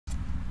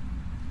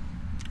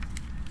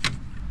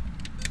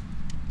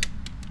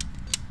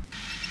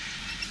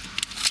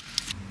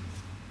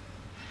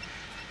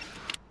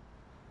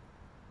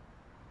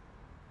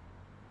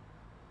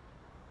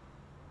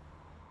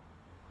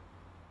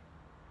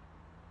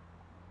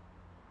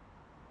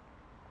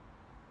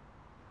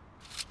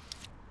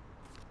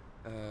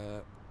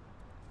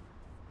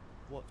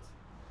What?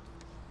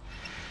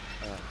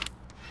 Oh,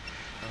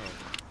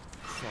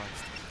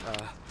 Christ.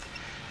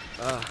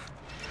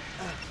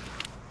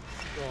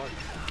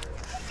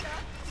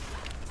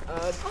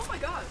 Oh my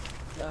God!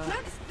 No,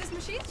 this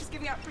machine's just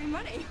giving out free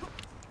money.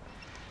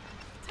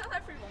 Tell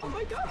everyone. Oh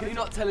my God! Can you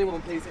not tell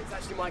anyone, please? It's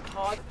actually my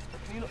card.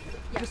 Can you not?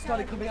 It just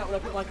started coming out when I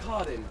put my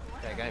card in.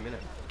 Fair game,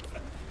 innit?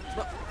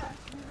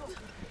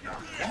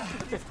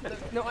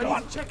 No, I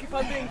need to check if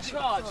I'm being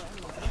charged.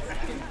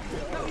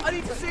 No, I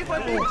need to see if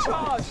I'm being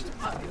charged.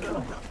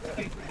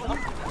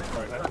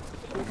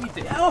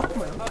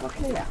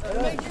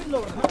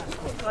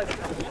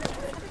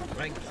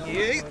 Thank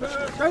you.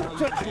 Don't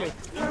touch me.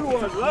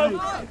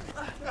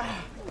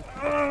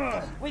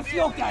 With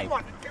your game.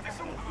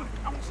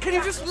 Can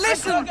you just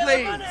listen,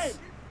 please?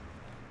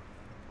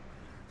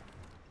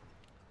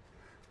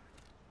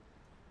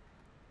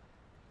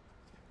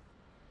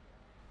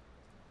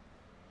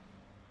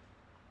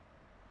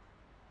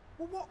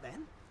 Well, what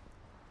then?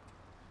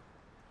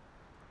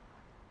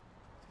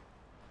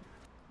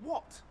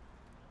 What?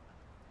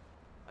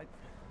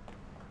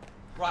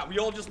 Right, we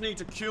all just need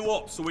to queue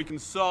up so we can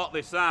sort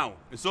this out.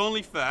 It's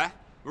only fair.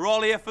 We're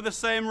all here for the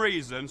same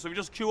reason, so if we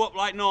just queue up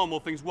like normal,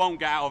 things won't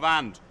get out of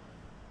hand.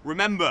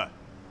 Remember,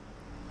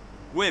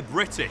 we're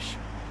British.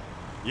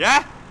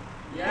 Yeah?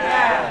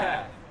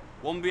 Yeah!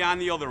 One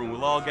behind the other and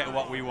we'll all get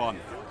what we want.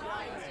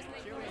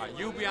 Right,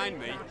 you behind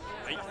me.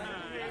 Hey.